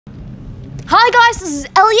Hi guys, this is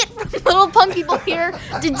Elliot from Little Punk People here.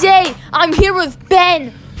 Today, I'm here with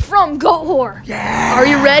Ben from Goatwhore. Yeah! Are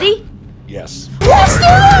you ready? Yes. Let's do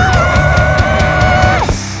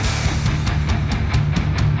this!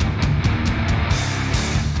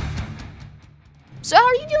 So how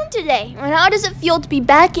are you doing today? And how does it feel to be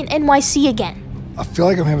back in NYC again? I feel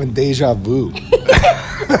like I'm having deja vu.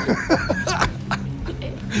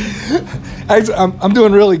 Actually, I'm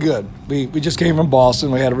doing really good. We just came from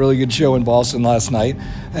Boston. We had a really good show in Boston last night,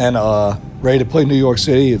 and ready to play New York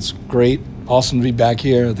City. It's great. Awesome to be back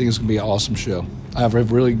here. I think it's going to be an awesome show. I have a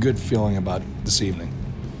really good feeling about this evening.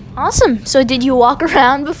 Awesome. So did you walk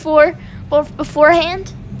around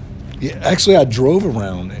beforehand? Yeah, actually, I drove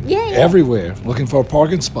around everywhere looking for a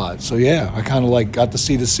parking spot. So yeah, I kind of like got to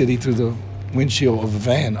see the city through the windshield of a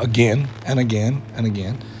van again and again and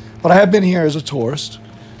again. But I have been here as a tourist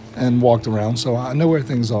and walked around, so I know where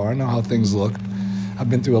things are. I know how things look. I've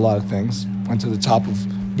been through a lot of things. Went to the top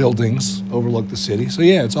of buildings, overlooked the city. So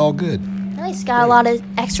yeah, it's all good. Nice. Got a lot of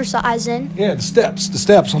exercise in. Yeah, the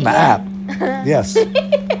steps on the app. Yes.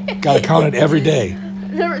 Got to count it every day.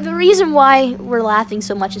 The reason why we're laughing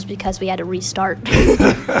so much is because we had to restart.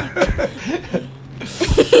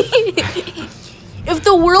 If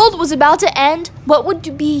the world was about to end, what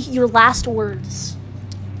would be your last words?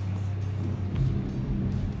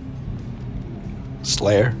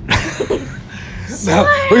 Slayer. No,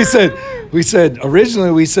 we said originally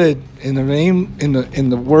in the name in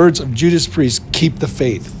the words of Judas Priest, keep the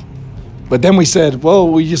faith. But then we said, well,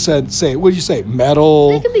 we just said what did you say?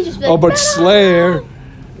 Metal. It could be just like, but metal. Slayer.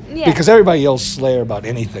 Yeah. Because everybody yells Slayer about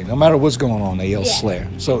anything. No matter what's going on, they yell Yeah. Slayer.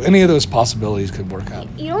 So any of those possibilities could work out.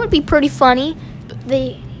 You know what would be pretty funny?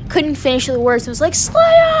 They couldn't finish the words. It was like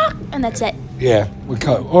Slayer, and that's it. Yeah, we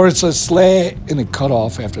cut. Or it's a Slay and it cut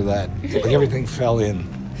off after that. Like everything fell in.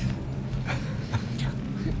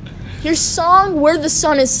 Your song "Where the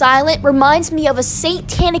Sun is Silent" reminds me of a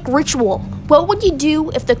satanic ritual. What would you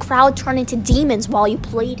do if the crowd turned into demons while you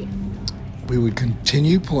played it? We would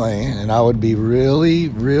continue playing, and I would be really,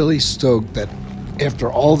 really stoked that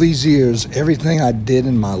after all these years, everything I did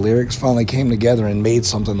in my lyrics finally came together and made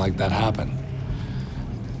something like that happen.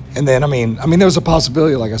 And then, I mean, there was a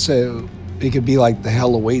possibility, like I said, it could be like the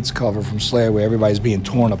Hell Awaits cover from Slayer where everybody's being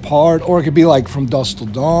torn apart, or it could be like From Dusk Till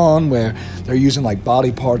Dawn where they're using like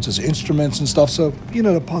body parts as instruments and stuff. So, you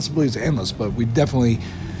know, the possibilities are endless, but we definitely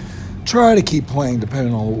try to keep playing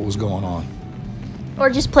depending on what was going on. Or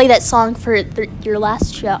just play that song for your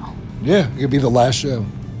last show. Yeah, it could be the last show.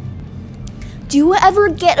 Do you ever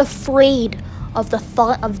get afraid of the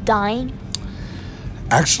thought of dying?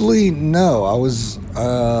 Actually, no. I was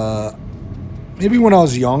maybe when I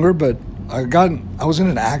was younger, but I was in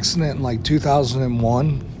an accident in like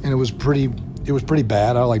 2001, and it was pretty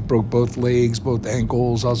bad. I like broke both legs, both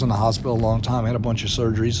ankles. I was in the hospital a long time. I had a bunch of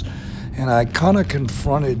surgeries, and I kind of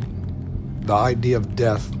confronted the idea of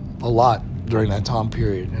death a lot during that time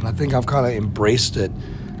period, and I think I've kind of embraced it.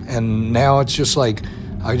 And now it's just like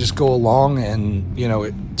I just go along, and you know,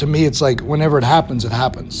 to me, it's like whenever it happens, it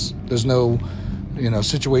happens. There's no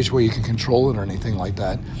situation where you can control it or anything like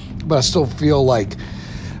that. But I still feel like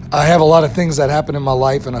I have a lot of things that happen in my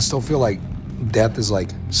life, and I still feel like death is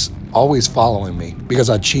like always following me because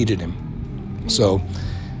I cheated him. So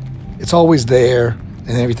it's always there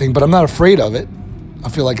and everything, but I'm not afraid of it. I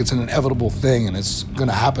feel like it's an inevitable thing, and it's going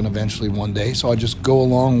to happen eventually one day. So I just go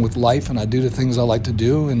along with life, and I do the things I like to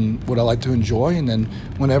do and what I like to enjoy. And then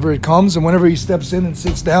whenever it comes, and whenever he steps in and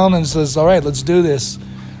sits down and says, all right, let's do this,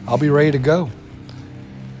 I'll be ready to go.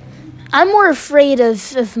 I'm more afraid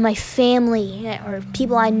of my family or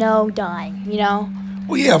people I know dying, you know?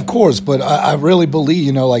 Well, yeah, of course, but I really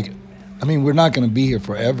believe, we're not going to be here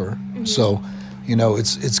forever. Mm-hmm. So,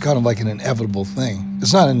 it's kind of like an inevitable thing.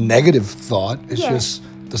 It's not a negative thought. It's just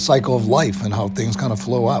the cycle of life and how things kind of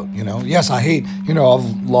flow out, Yes, I hate,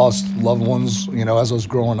 I've lost loved ones, as I was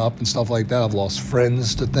growing up and stuff like that. I've lost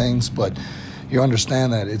friends to things, but you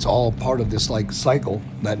understand that it's all part of this like cycle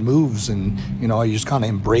that moves, and you just kind of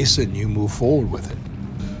embrace it and you move forward with it.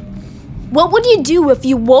 What would you do if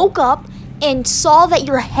you woke up and saw that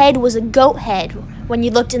your head was a goat head when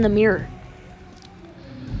you looked in the mirror?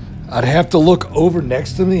 I'd have to look over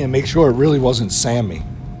next to me and make sure it really wasn't Sammy.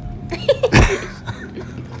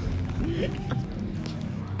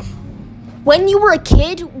 When you were a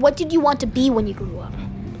kid, what did you want to be when you grew up?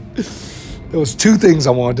 There was two things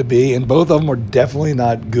I wanted to be, and both of them were definitely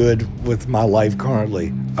not good with my life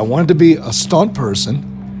currently. I wanted to be a stunt person,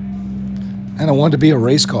 and I wanted to be a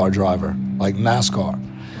race car driver, like NASCAR.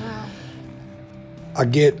 Wow. I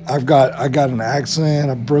got an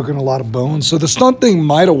accident. I've broken a lot of bones. So the stunt thing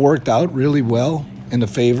might have worked out really well, in the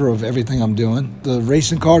favor of everything I'm doing. The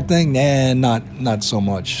racing car thing, nah, not so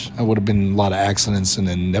much. I would have been a lot of accidents and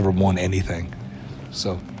then never won anything.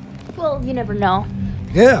 So. Well, you never know.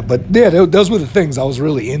 Yeah, but yeah, those were the things I was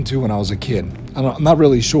really into when I was a kid. I'm not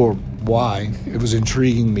really sure why. It was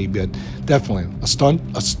intriguing me, but definitely a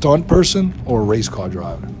stunt person or a race car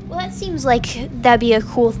driver. Well, that seems like that'd be a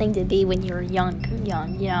cool thing to be when you're young,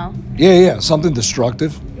 you know? Yeah, something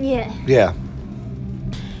destructive. Yeah. Yeah.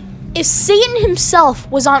 If Satan himself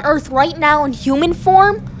was on Earth right now in human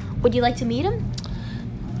form, would you like to meet him?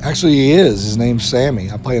 Actually, he is. His name's Sammy.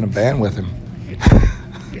 I play in a band with him.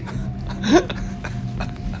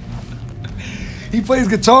 He plays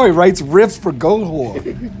guitar. He writes riffs for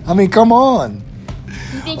Goatwhore. I mean, come on.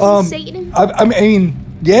 You think he's Satan? I mean,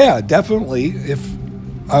 yeah, definitely. If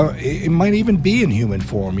it might even be in human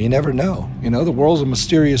form. You never know. You know, the world's a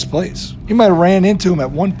mysterious place. You might have ran into him at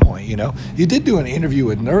one point, you know. You did do an interview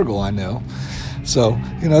with Nurgle, I know. So,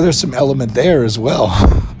 you know, there's some element there as well.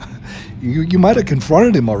 You might have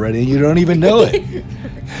confronted him already and you don't even know it.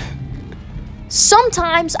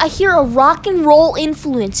 Sometimes I hear a rock and roll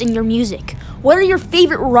influence in your music. What are your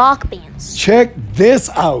favorite rock bands? Check this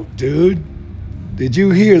out, dude. Did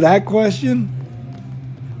you hear that question?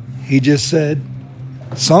 He just said,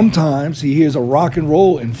 sometimes he hears a rock and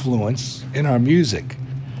roll influence in our music.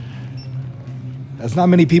 That's not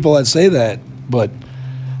many people that say that, but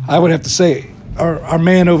I would have to say, our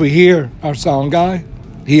man over here, our sound guy,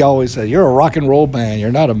 he always said, you're a rock and roll band,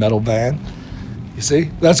 you're not a metal band. You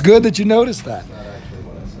see? That's good that you noticed that. That's not actually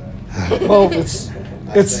what I said.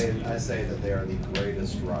 Well, I say that they are the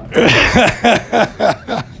greatest rock.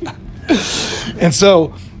 And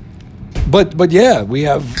so, but yeah, we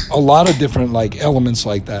have a lot of different like elements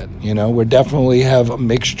like that. You know, we definitely have a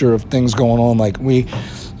mixture of things going on. Like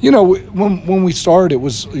when we started, it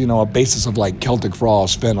was a basis of like Celtic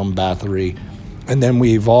Frost, Venom, Bathory, and then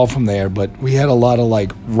we evolved from there. But we had a lot of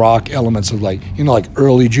like rock elements of like like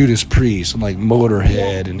early Judas Priest and like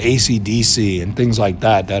Motorhead and AC/DC and things like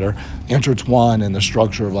that that are intertwined in the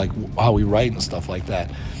structure of like how we write and stuff like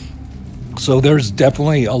that. So there's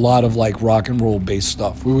definitely a lot of like rock and roll based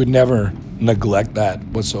stuff. We would never neglect that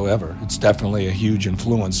whatsoever. It's definitely a huge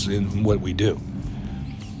influence in what we do.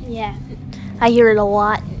 Yeah, I hear it a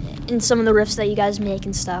lot in some of the riffs that you guys make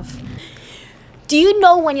and stuff. Do you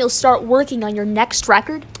know when you'll start working on your next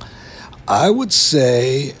record? I would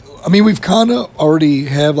say, I mean, we've kind of already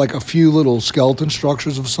have like a few little skeleton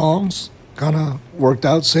structures of songs kind of worked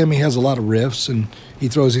out. Sammy has a lot of riffs and he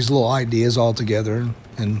throws these little ideas all together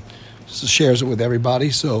and shares it with everybody.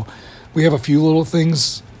 So we have a few little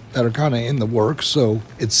things that are kind of in the works. So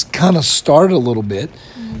it's kind of started a little bit.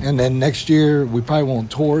 Mm-hmm. And then next year we probably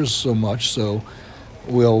won't tour so much. So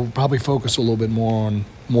we'll probably focus a little bit more on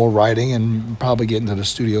more writing and probably get into the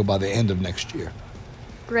studio by the end of next year.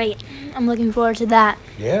 Great. I'm looking forward to that.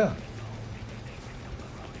 Yeah.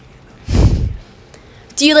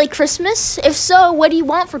 Do you like Christmas? If so, what do you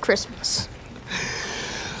want for Christmas?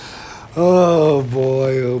 Oh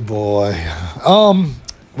boy, oh boy.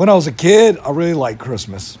 When I was a kid, I really liked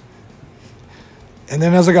Christmas. And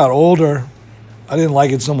then as I got older, I didn't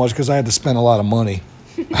like it so much because I had to spend a lot of money.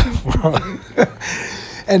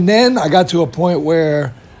 And then I got to a point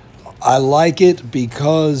where I like it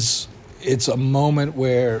because it's a moment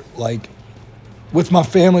where, like, with my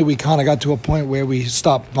family, we kind of got to a point where we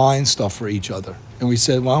stopped buying stuff for each other. And we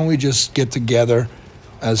said, why don't we just get together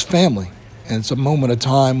as family? And it's a moment of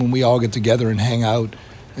time when we all get together and hang out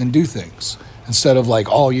and do things. Instead of like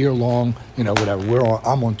all year long, whatever.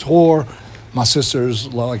 I'm on tour. My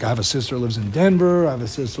sister's, like I have a sister who lives in Denver. I have a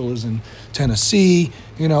sister who lives in Tennessee,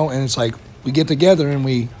 and it's like we get together and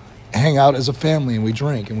we hang out as a family and we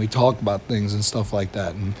drink and we talk about things and stuff like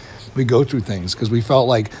that. And we go through things because we felt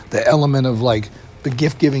like the element of like the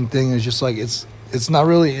gift giving thing is just like it's not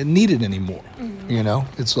really needed anymore.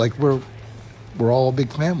 Mm-hmm. It's like we're all a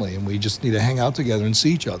big family and we just need to hang out together and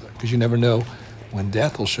see each other because you never know when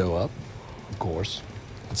death will show up. Of course,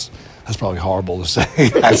 that's probably horrible to say.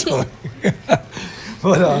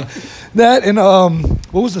 But that and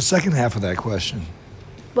what was the second half of that question?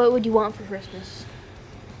 What would you want for Christmas?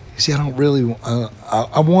 You see, I don't really.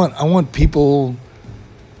 I want people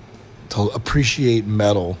to appreciate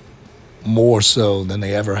metal more so than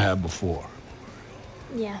they ever have before.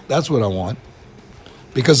 Yeah, that's what I want.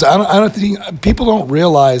 Because I don't think people don't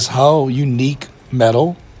realize how unique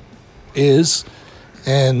metal is,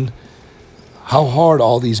 and how hard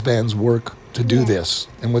all these bands work to do this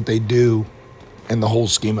and what they do in the whole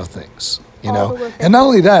scheme of things, And not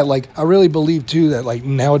only that, like I really believe too that like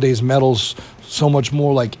nowadays metal's so much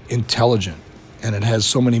more like intelligent and it has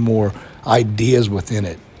so many more ideas within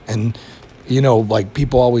it. And You know, like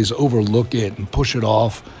people always overlook it and push it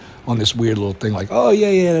off on this weird little thing like, oh,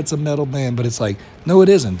 yeah, that's a metal band. But it's like, no, it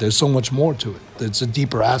isn't. There's so much more to it. There's a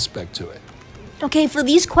deeper aspect to it. Okay, for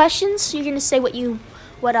these questions, you're going to say what's your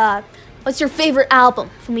favorite album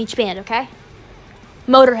from each band, okay?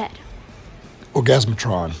 Motorhead.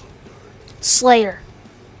 Orgasmatron. Slayer.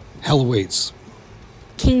 Hell Awaits.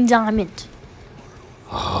 King Diamond.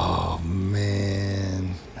 Oh,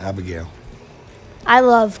 man. Abigail. I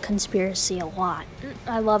love Conspiracy a lot.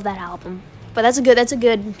 I love that album. But that's a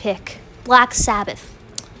good pick. Black Sabbath.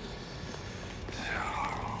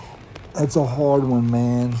 That's a hard one,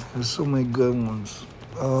 man. There's so many good ones.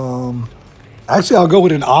 Actually, I'll go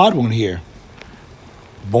with an odd one here.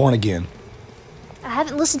 Born Again. I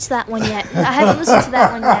haven't listened to that one yet.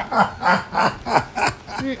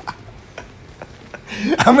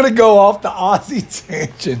 I'm going to go off the Aussie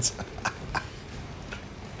tangents.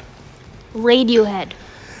 Radiohead.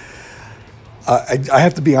 I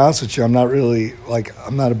have to be honest with you. I'm not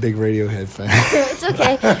a big Radiohead fan. It's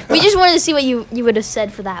okay. We just wanted to see what you would have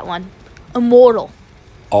said for that one. Immortal.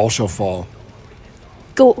 All Shall Fall.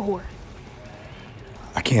 Goatwhore.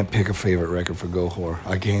 I can't pick a favorite record for Goatwhore.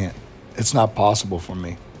 I can't. It's not possible for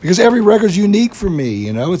me. Because every record's unique for me,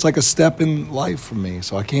 you know? It's like a step in life for me,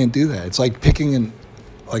 so I can't do that. It's like picking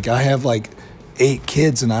I have 8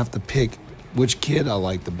 kids and I have to pick which kid I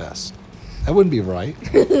like the best. That wouldn't be right.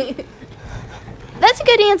 That's a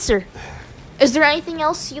good answer. Is there anything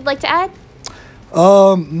else you'd like to add?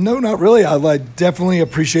 No, not really. I definitely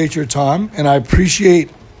appreciate your time, and I appreciate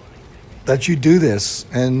that you do this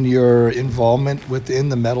and your involvement within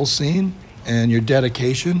the metal scene and your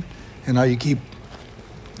dedication and how you keep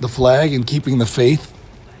the flag and keeping the faith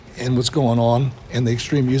in what's going on in the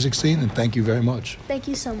extreme music scene, and thank you very much. Thank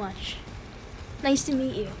you so much. Nice to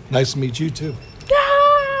meet you. Nice to meet you, too.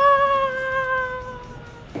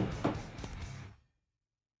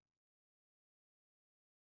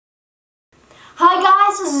 Hi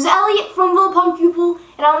guys, this is Elliot from Little Punk People,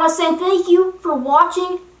 and I want to say thank you for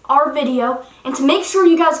watching our video, and to make sure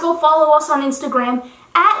you guys go follow us on Instagram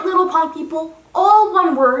at Little Punk People, all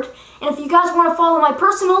one word. And if you guys want to follow my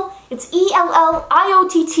personal, it's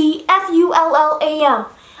ELLIOTTFULLAM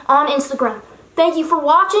on Instagram. Thank you for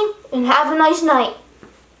watching, and have a nice night.